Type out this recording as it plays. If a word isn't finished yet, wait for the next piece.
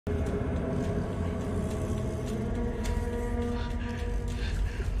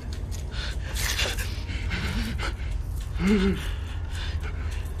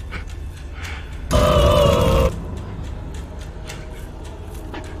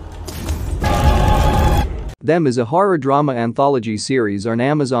Them is a horror drama anthology series on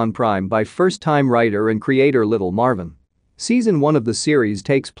Amazon Prime by first-time writer and creator Little Marvin. Season 1 of the series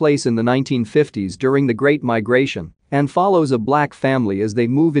takes place in the 1950s during the Great Migration and follows a black family as they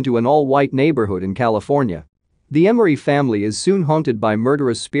move into an all-white neighborhood in California. The Emery family is soon haunted by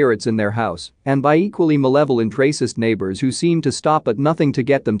murderous spirits in their house and by equally malevolent racist neighbors who seem to stop at nothing to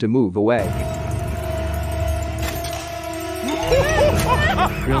get them to move away.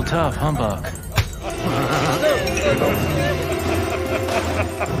 Real tough, huh, Buck?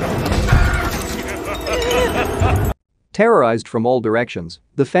 Terrorized from all directions,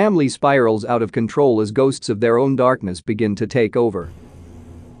 the family spirals out of control as ghosts of their own darkness begin to take over.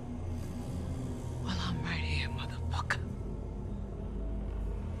 Well, I'm right here, motherfucker.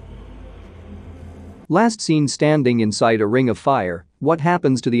 Last seen standing inside a ring of fire, what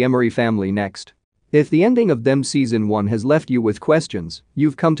happens to the Emery family next? If the ending of Them Season 1 has left you with questions,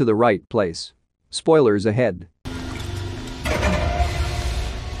 you've come to the right place. Spoilers ahead.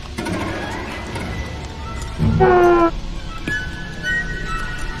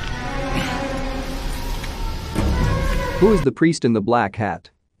 Who is the priest in the black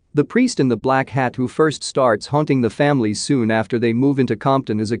hat? The priest in the black hat who first starts haunting the family soon after they move into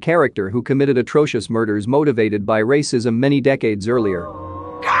Compton is a character who committed atrocious murders motivated by racism many decades earlier.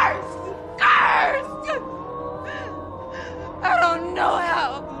 Cursed! Cursed! I don't know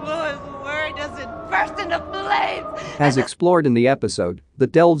how Lord's word doesn't burst into flames. As explored in the episode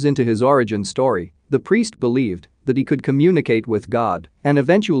that delves into his origin story, the priest believed that he could communicate with God and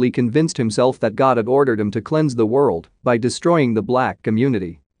eventually convinced himself that God had ordered him to cleanse the world by destroying the black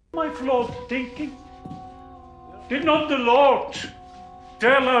community. My flawed thinking? Did not the Lord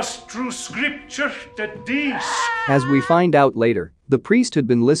tell us through scripture that these… As we find out later, the priest had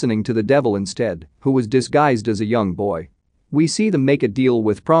been listening to the devil instead, who was disguised as a young boy. We see them make a deal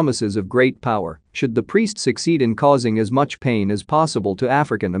with promises of great power should the priest succeed in causing as much pain as possible to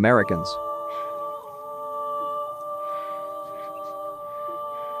African Americans.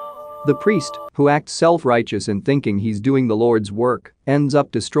 The priest, who acts self-righteous in thinking he's doing the Lord's work, ends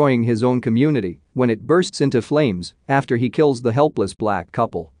up destroying his own community when it bursts into flames after he kills the helpless black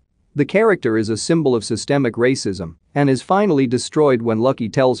couple. The character is a symbol of systemic racism and is finally destroyed when Lucky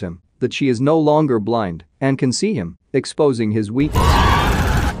tells him that she is no longer blind and can see him, exposing his weakness.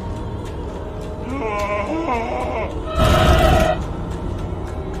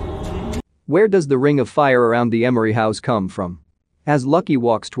 Where does the ring of fire around the Emery house come from? As Lucky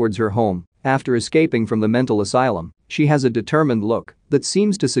walks towards her home after escaping from the mental asylum, she has a determined look that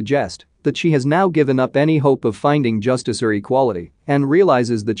seems to suggest that she has now given up any hope of finding justice or equality and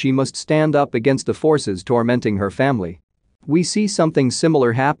realizes that she must stand up against the forces tormenting her family. We see something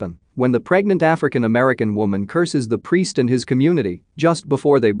similar happen when the pregnant African American woman curses the priest and his community just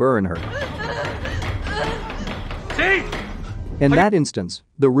before they burn her. In that instance,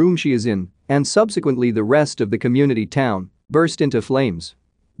 the room she is in, and subsequently the rest of the community town, burst into flames.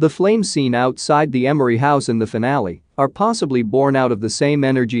 The flames seen outside the Emery house in the finale are possibly born out of the same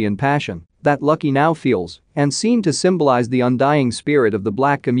energy and passion that Lucky now feels and seem to symbolize the undying spirit of the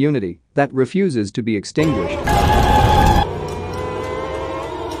black community that refuses to be extinguished.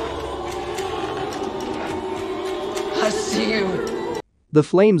 I see you. The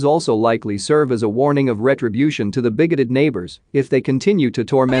flames also likely serve as a warning of retribution to the bigoted neighbors if they continue to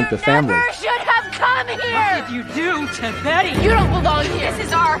torment the family. Never should have come here. What did you do to Betty? You don't belong here. This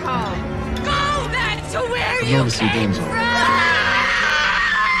is our home. Go back to where you came from.